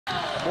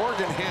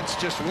Morgan Hentz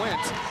just went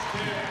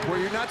where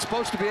you're not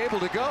supposed to be able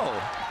to go.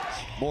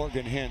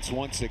 Morgan Hentz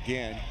once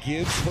again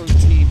gives her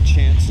team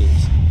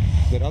chances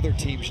that other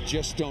teams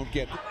just don't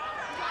get.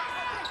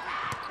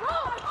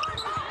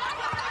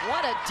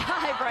 What a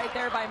dive right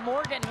there by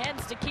Morgan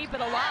Hentz to keep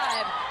it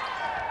alive.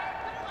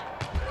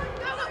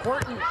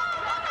 Horton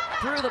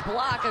through the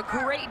block, a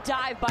great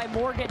dive by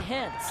Morgan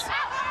Hentz.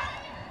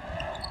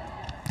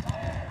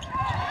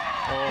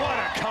 What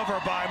a cover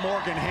by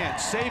Morgan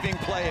Hentz, saving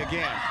play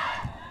again.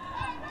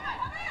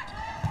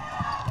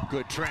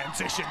 Good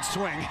transition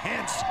swing,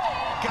 Hentz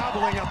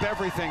gobbling up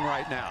everything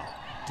right now.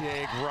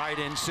 Dig right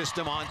in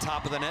system on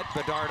top of the net,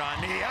 Bedard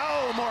on knee.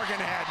 Oh, Morgan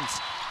Hentz.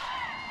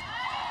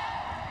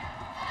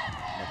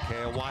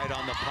 Micaiah White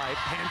on the pipe,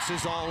 Hentz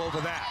is all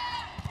over that.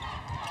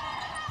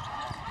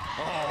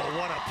 Oh,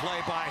 what a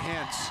play by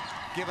Hentz,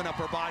 giving up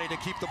her body to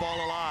keep the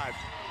ball alive.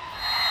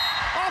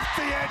 Off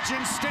the edge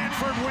and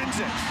Stanford wins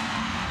it.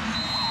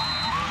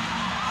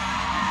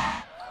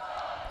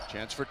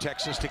 Chance for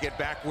Texas to get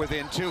back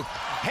within two.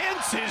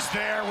 Hentz is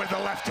there with the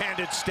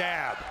left-handed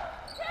stab.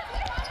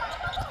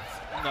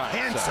 Nice.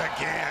 Hentz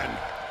again.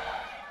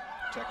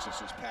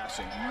 Texas is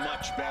passing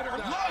much better.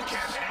 Look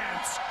at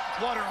Hentz.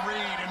 What a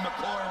read, and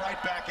McCoy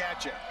right back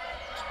at you.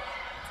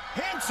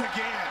 Hentz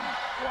again.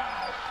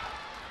 Wow.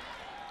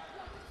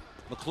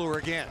 McClure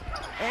again.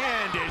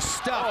 And is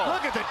stuffed.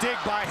 Look at the dig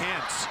by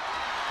Hentz.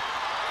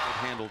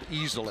 Handled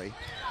easily.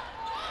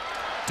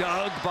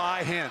 Dug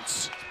by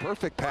Hentz.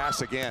 Perfect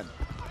pass again.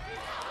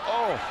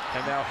 Oh,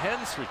 and now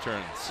Hentz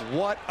returns.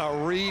 What a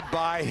read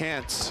by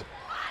Hentz.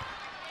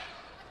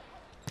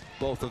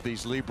 Both of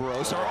these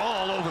liberos are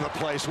all over the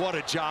place. What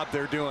a job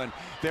they're doing.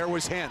 There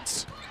was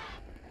Hentz.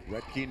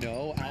 Retke,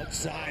 no,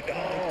 outside.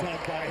 Oh, done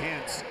by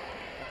Hentz.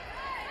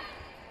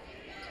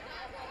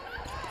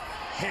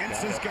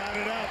 Hentz has got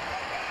it up.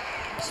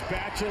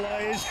 Spatula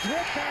is dripping.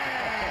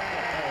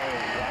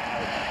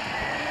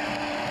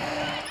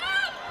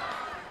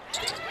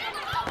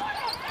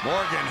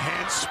 Morgan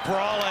Hentz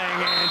sprawling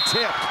and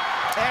tipped.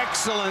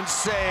 Excellent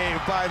save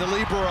by the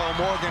libero,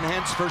 Morgan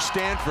Hentz for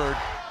Stanford.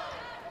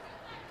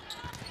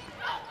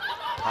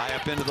 High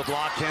up into the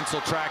block, Hentz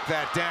will track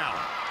that down.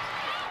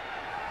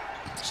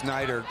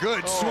 Snyder,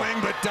 good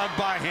swing, but dug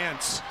by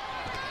Hentz.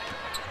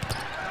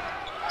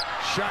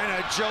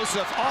 Shaina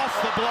Joseph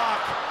off the block.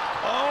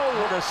 Oh,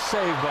 what a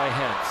save by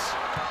Hentz.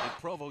 In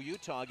Provo,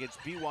 Utah against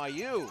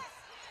BYU.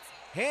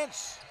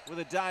 Hentz with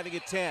a diving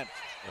attempt.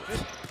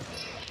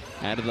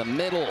 Out of the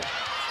middle.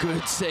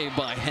 Good save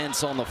by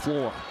Hentz on the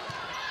floor.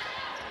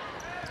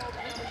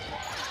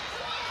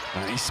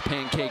 Nice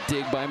pancake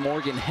dig by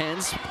Morgan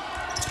Hentz.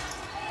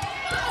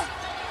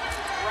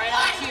 Right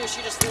on cue,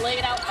 she just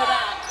laid out for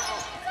that.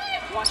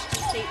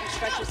 Washington State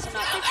stretches to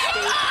not, they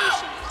stay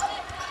patient.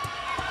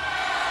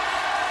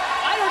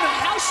 I don't know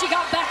how she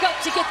got back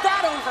up to get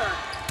that over.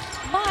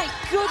 My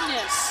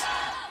goodness.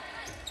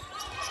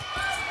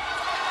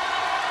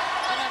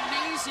 An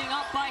amazing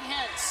up by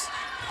Hentz.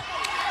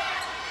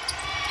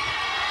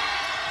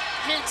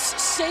 Hentz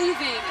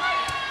saving.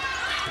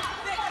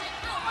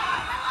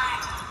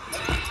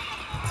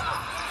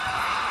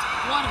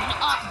 What an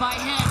up by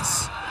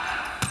Hentz.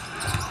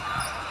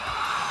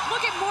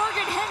 Look at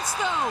Morgan Hentz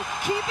though,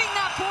 keeping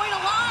that point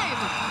alive.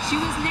 She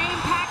was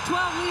named Pac-12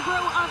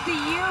 Libero of the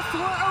Year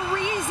for a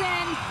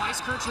reason.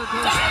 Weiskircher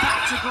goes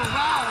back to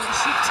Burrell and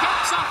she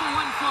tips off of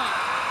 1 foot.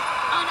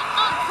 An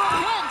up from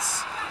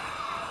Hentz.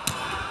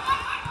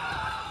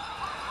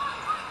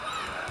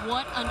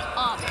 What an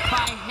up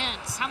by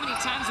Hentz. How many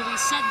times have we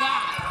said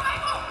that?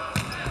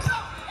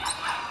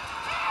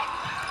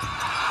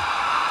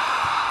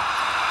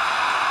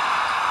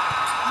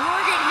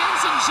 Morgan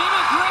Hentz and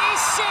Jenna Gray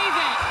save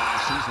it.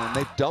 Season,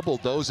 they've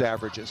doubled those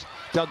averages.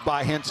 Dug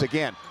by Hentz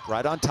again,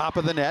 right on top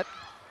of the net.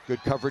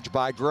 Good coverage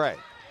by Gray.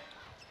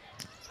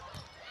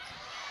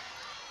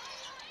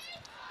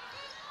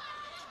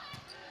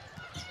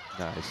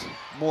 Nice.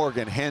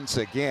 Morgan Hentz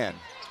again.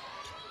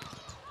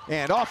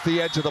 And off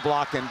the edge of the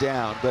block and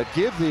down, but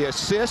give the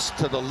assist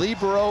to the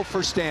libero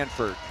for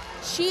Stanford.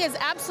 She is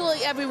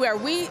absolutely everywhere.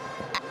 We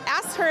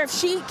asked her if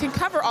she can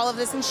cover all of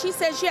this, and she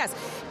says yes.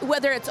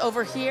 Whether it's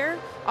over here,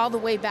 all the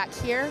way back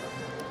here,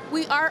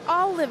 we are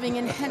all living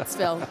in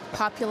Hentzville,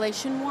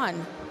 population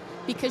 1,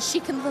 because she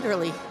can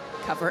literally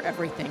cover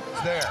everything.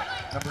 There,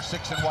 number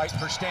 6 in white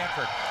for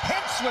Stanford.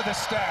 Hentz with a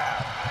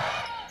stab.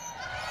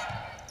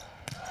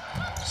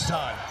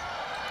 Son.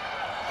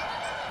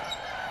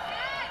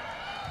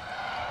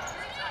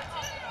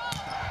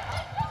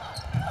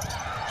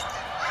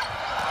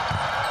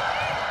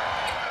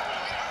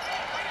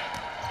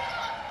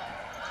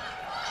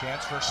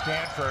 Chance for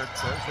Stanford.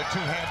 There's the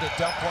two-handed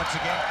dump once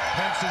again.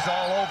 Hentz is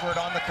all over it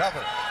on the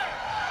cover.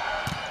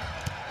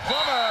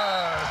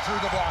 Plummer through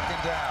the block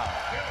and down.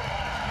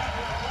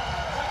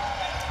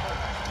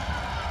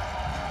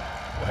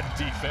 What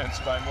defense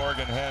by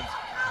Morgan Hentz.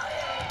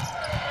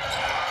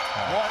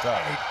 What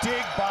a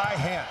dig by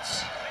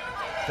Hentz.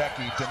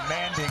 Becky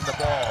demanding the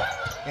ball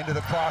into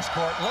the cross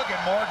court. Look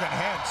at Morgan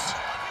Hentz.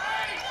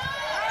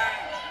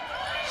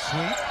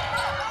 Sweet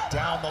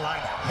down the line.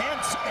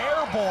 Hentz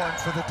air airborne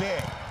for the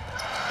dig.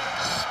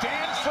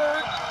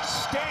 Stanford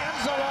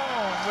stands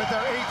alone with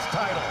their 8th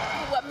title.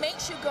 What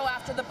makes you go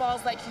after the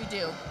balls like you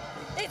do?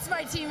 It's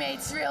my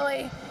teammates,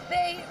 really.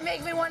 They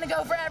make me want to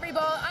go for every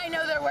ball. I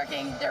know they're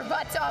working their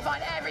butts off on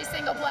every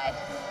single play.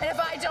 And if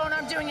I don't,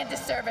 I'm doing a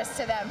disservice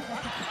to them.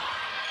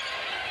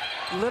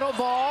 Little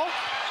ball.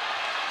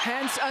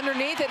 Hentz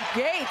underneath it.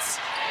 Gates.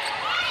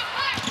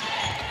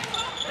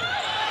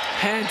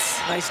 Hentz,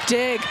 nice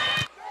dig.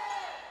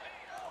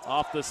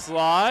 Off the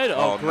slide.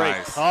 Oh, great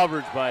nice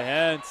coverage by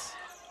Hentz.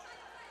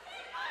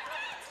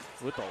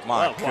 With the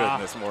My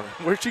goodness, Morgan.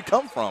 Where'd she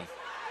come from?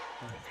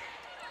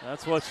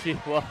 That's what she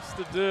loves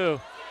to do.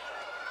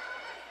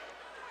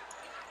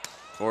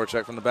 Forward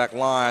check from the back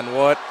line.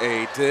 What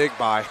a dig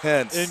by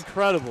Hentz.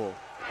 Incredible.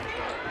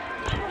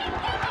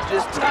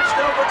 Just touched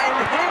over, and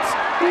Hentz,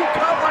 who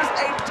covers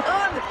a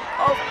ton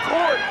of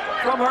court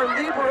from her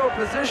libero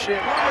position.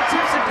 Morgan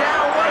tips it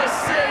down. What a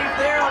save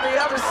there on the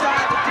other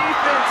side. The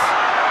defense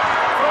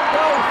from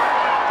both.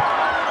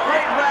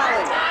 Great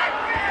rally.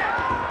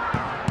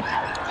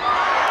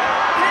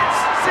 Hentz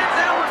sends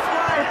that one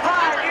flying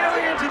high,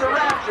 nearly into the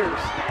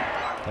rafters.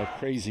 A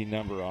crazy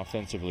number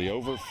offensively,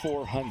 over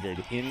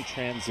 400 in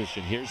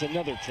transition. Here's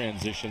another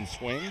transition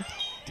swing.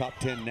 Top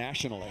 10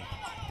 nationally.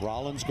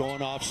 Rollins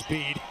going off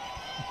speed.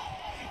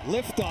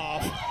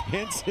 Liftoff.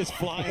 Hentz is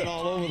flying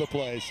all over the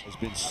place. Has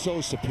been so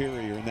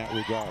superior in that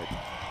regard.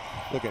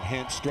 Look at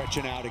Hentz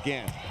stretching out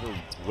again.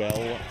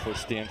 Well for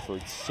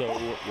Stanford, so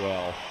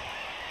well.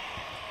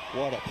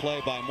 What a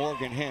play by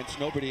Morgan Hentz.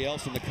 Nobody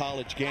else in the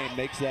college game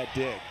makes that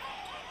dig.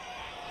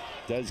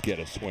 Does get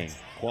a swing.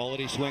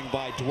 Quality swing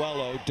by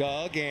Duello,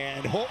 Doug,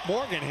 and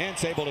Morgan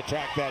Hentz able to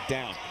track that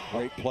down.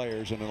 Great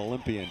players and an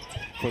Olympian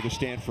for the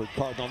Stanford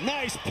Cardinal.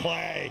 Nice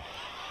play.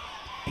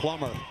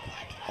 Plummer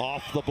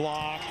off the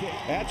block.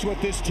 That's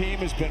what this team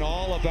has been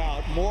all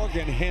about.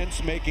 Morgan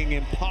Hentz making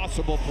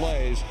impossible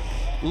plays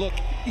look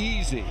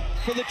easy.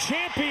 For the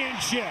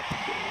championship,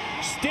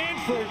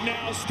 Stanford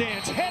now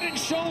stands head and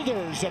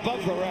shoulders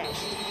above the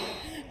rest.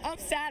 I'm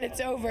sad it's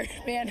over,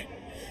 man.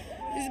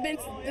 This has been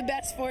the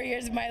best 4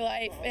 years of my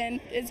life, and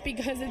it's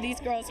because of these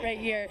girls right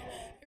here.